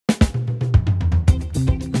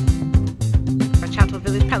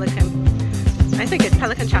Pelican. I think it's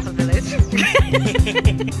Pelican Chapel Village.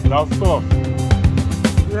 That's tough.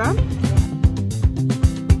 Yeah?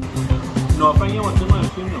 No, I find you want to know.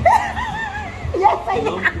 Yes, I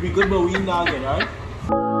know. We good, but we not good, right?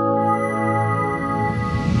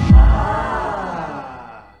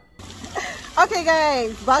 Okay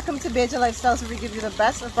guys, welcome to Bajan Lifestyles, where we give you the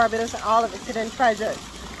best of Barbados and all of its hidden treasures.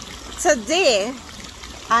 Today,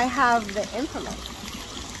 I have the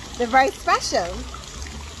infamous, the very special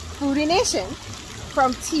Foodie Nation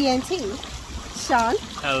from TNT, Shaun.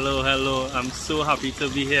 Hello, hello. I'm so happy to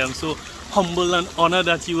be here. I'm so humble and honored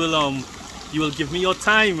that you will give me your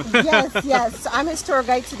time. Yes. So I'm his tour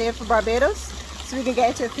guide today for Barbados, so we can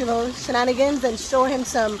get into a few little shenanigans and show him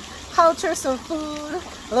some culture, some food,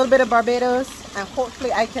 a little bit of Barbados, and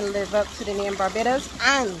hopefully I can live up to the name Barbados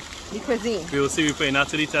and the cuisine. We will see. We're putting that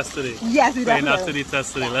to the test today. Yes, we putting definitely. that to the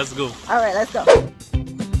test today. Let's go. All right, let's go.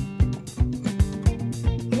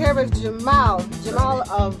 Here with Jamal. Jamal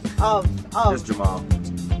of It's Jamal.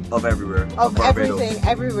 Of everywhere. Of Barbados. everything,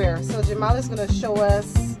 everywhere. So Jamal is going to show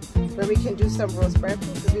us where we can do some roast bread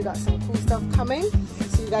food, because we got some cool stuff coming.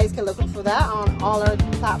 So you guys can look up for that on all our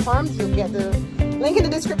platforms. You'll get the link in the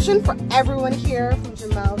description for everyone here, from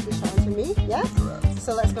Jamal to Shaun to me. Yes? Correct.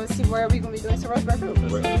 So let's go see where we're going to be doing some roast bread food.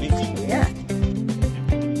 Yeah.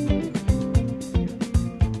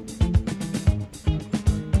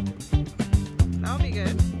 That'll be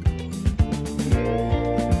good.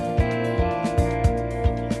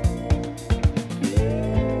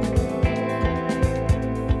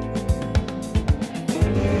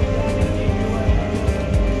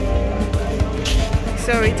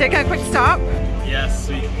 So we take a quick stop. Yes,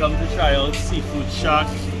 we come to try out Seafood Shack.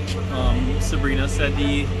 Sabrina said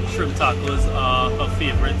the shrimp tacos are her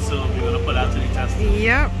favorite, so we're gonna put that to the test.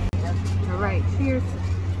 Yep. All right, cheers.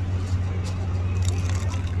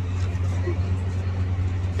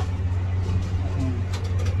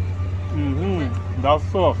 That's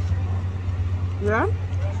soft. Yeah?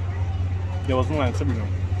 There wasn't like Sabrina.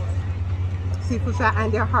 Seafood Shack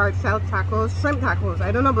and their hard shell tacos, shrimp tacos.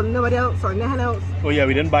 I don't know about nobody else or nothing else. Oh yeah,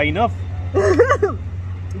 we didn't buy enough.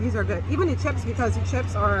 These are good. Even the chips, because the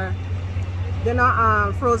chips are, they're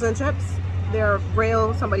not frozen chips. They're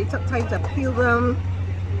real. Somebody took time to peel them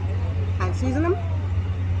and season them.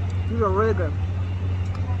 These are really good.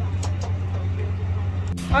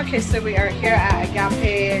 Okay, so we are here at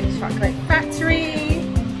Agape Chocolate Factory.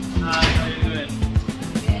 Hi, how you doing?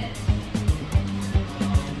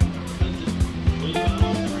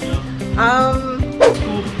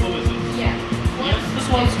 Yeah. This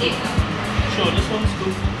one's good. Sure, this one's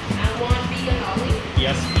good. I want vegan only.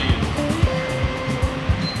 Yes, please.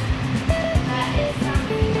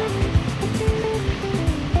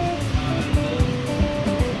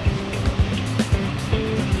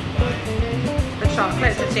 The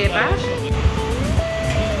chocolate to tape bash.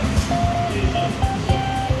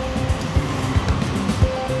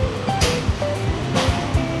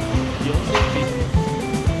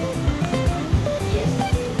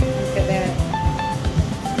 Look at that.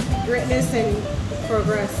 Greatness and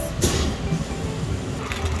progress.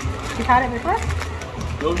 You've had it before?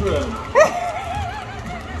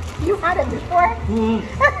 You had it before?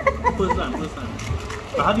 First time.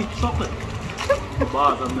 I had the chocolate.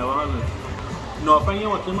 Bars, I've never had it. No, I find you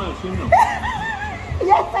want to know.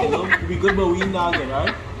 Yes, I know. We good, but we not good,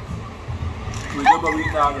 right? We good, but we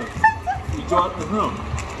not good. We got the room.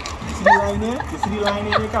 You see the line there? You see the line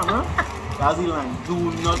in the camera? That's the line. Do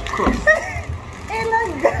not cross. It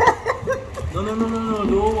looks good. No.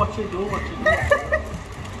 Don't watch it.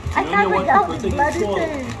 I can't watch make out it, this take bloody it slow.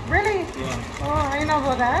 thing. Really? Yeah. Oh, I know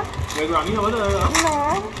about that. You're granny over there. No.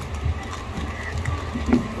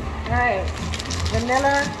 Alright.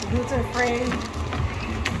 Vanilla, gluten-free,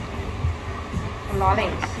 lolly.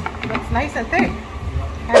 Looks nice and thick.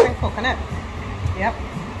 Having coconut. Yep.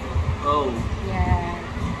 Oh. Yeah.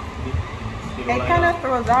 You It don't like kind that? of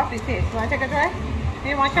throws off the taste. You want to take a try? Do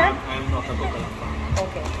you want to try? I'm not a coconut fan.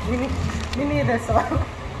 Okay. Me neither, so.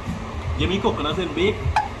 Give me coconut and bake,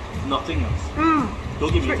 nothing else.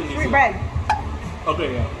 Don't give me anything. Sweet bread.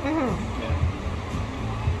 Okay, yeah.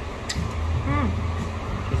 Yeah.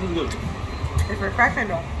 This is good. It's refreshing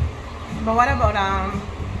though. But what about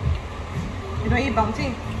you don't eat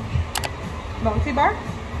Bounty? Bounty bar?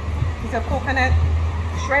 It's a coconut,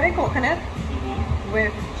 shredded coconut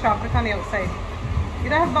with chocolate on the outside. You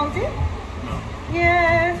don't have Bounty? No.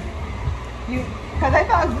 Yes. Because I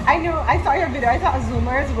saw your video. I thought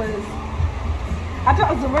Zoomers was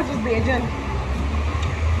Bajan.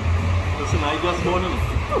 Listen, I just born him.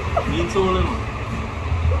 Me told him.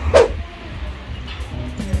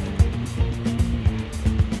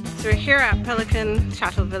 So we're here at Pelican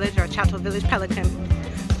Chattel Village, or Chattel Village Pelican.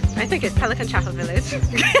 I think it's Pelican Chattel Village.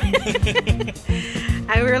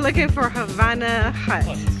 And we're looking for Havana Hut.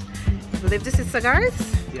 I believe this is cigars?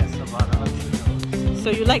 Yes, Havana Hut.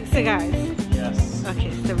 So you like cigars? Yes.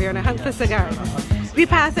 Okay, so we're on a hunt for cigars. We're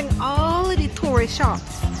passing all of the tourist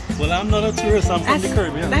shops. Well, I'm not a tourist, I'm from the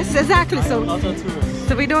Caribbean. That's exactly so. I'm not a tourist.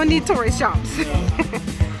 So we don't need tourist shops.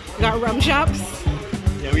 Got rum shops.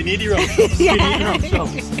 Yeah, we need the rum shops. Yeah. We need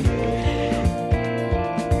rum shops.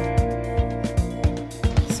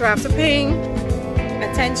 So after paying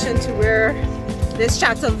attention to where this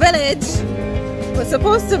Chattel Village was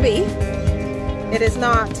supposed to be, it is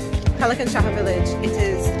not Pelican Chattel Village. It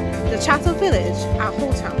is the Chattel Village at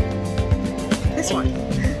Old Town. This one.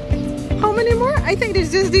 How many more? I think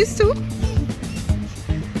there's just these two.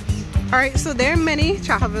 Alright, so there are many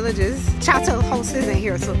Chattel villages, Chattel houses in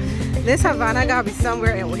here. So this Havana gotta be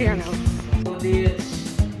somewhere out here now. Oh,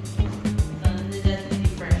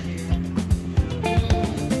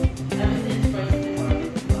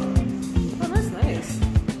 that's nice.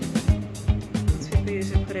 That's what we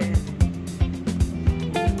usually put it in.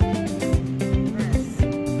 Nice.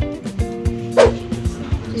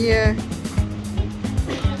 Yeah.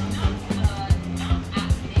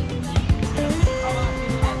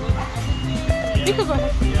 You could go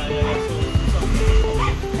ahead.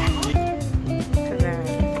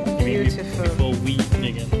 Beautiful. Before we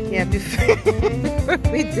dig in. Yeah, before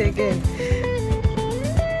we dig in.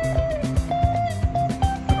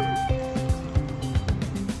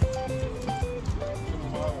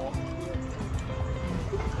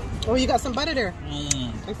 Oh, you got some butter there.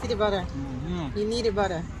 I see the butter. You need the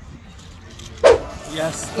butter.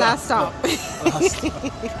 Yes. Last stop. Last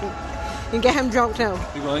stop. You get him drunk now.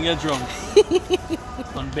 We're going to get drunk.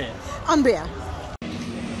 On beer. On beer.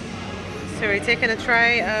 So we're taking a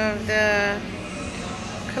try of the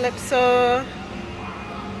Calypso.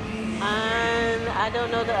 And I don't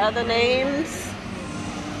know the other names.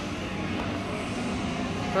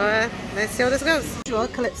 But let's see how this goes. Well,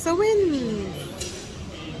 Calypso wins.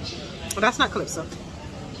 Well, that's not Calypso.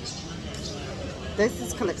 This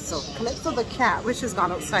is Calypso. Calypso the cat, which has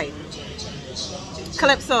gone outside.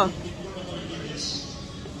 Calypso.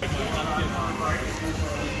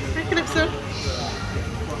 Hi, Calypso.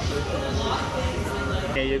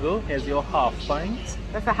 Here you go. Here's your half pint.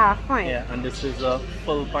 That's a half pint. Yeah, and this is a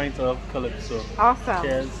full pint of Calypso. Awesome.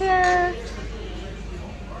 Cheers. Cheers.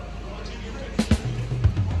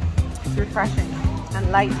 It's refreshing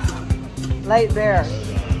and light. Light beer.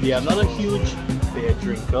 Yeah, I'm not a huge beer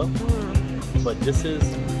drinker, but this is,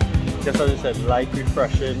 just as I said, light,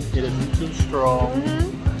 refreshing. It isn't too strong.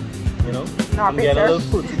 You know, Not I'm getting a bitter.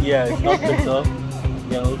 little fruity. Yeah, it's not bitter.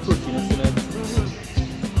 Getting a little fruitiness in it.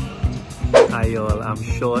 Hi y'all, I'm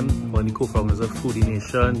Shaun, one of the co-founders of Foodie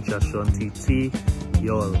Nation, Shaun TT.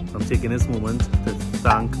 Y'all, I'm taking this moment to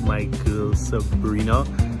thank my girl Sabrina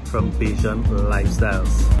from Bajan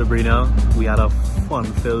Lifestyles. Sabrina, we had a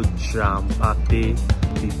fun-filled, jam-packed day.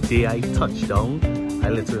 The day I touched down, I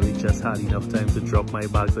literally just had enough time to drop my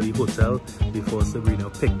bags at the hotel before Sabrina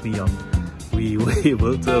picked me up. We were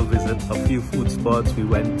able to visit a few food spots. We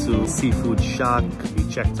went to Seafood Shack. We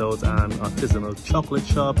checked out an artisanal chocolate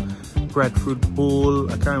shop, breadfruit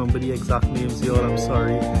bowl. I can't remember the exact names, y'all, I'm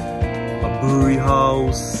sorry. A brewery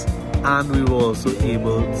house. And we were also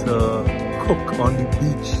able to cook on the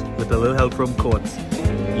beach with a little help from Courts.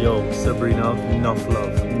 Yo, Sabrina, enough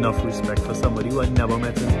love, enough respect for somebody who I never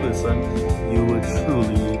met in person. You were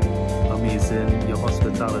truly amazing. Your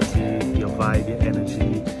hospitality, your vibe, your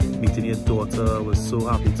energy. Meeting your daughter, I was so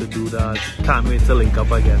happy to do that. Can't wait to link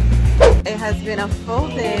up again. It has been a full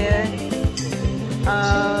day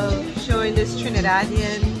of showing this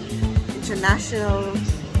Trinidadian international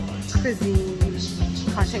cuisine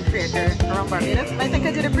content creator around Barbados. I think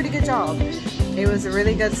I did a pretty good job. It was a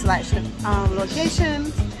really good selection of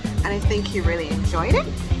locations, and I think he really enjoyed it.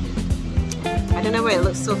 I don't know why it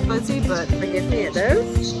looks so fuzzy, but forgive me, it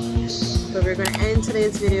does. But we're going to end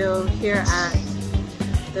today's video here at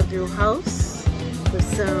the brew house with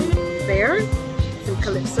some beer, some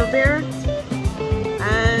Calypso beer.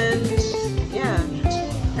 And yeah,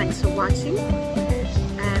 thanks for watching,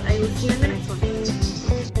 and I will see you in the next one.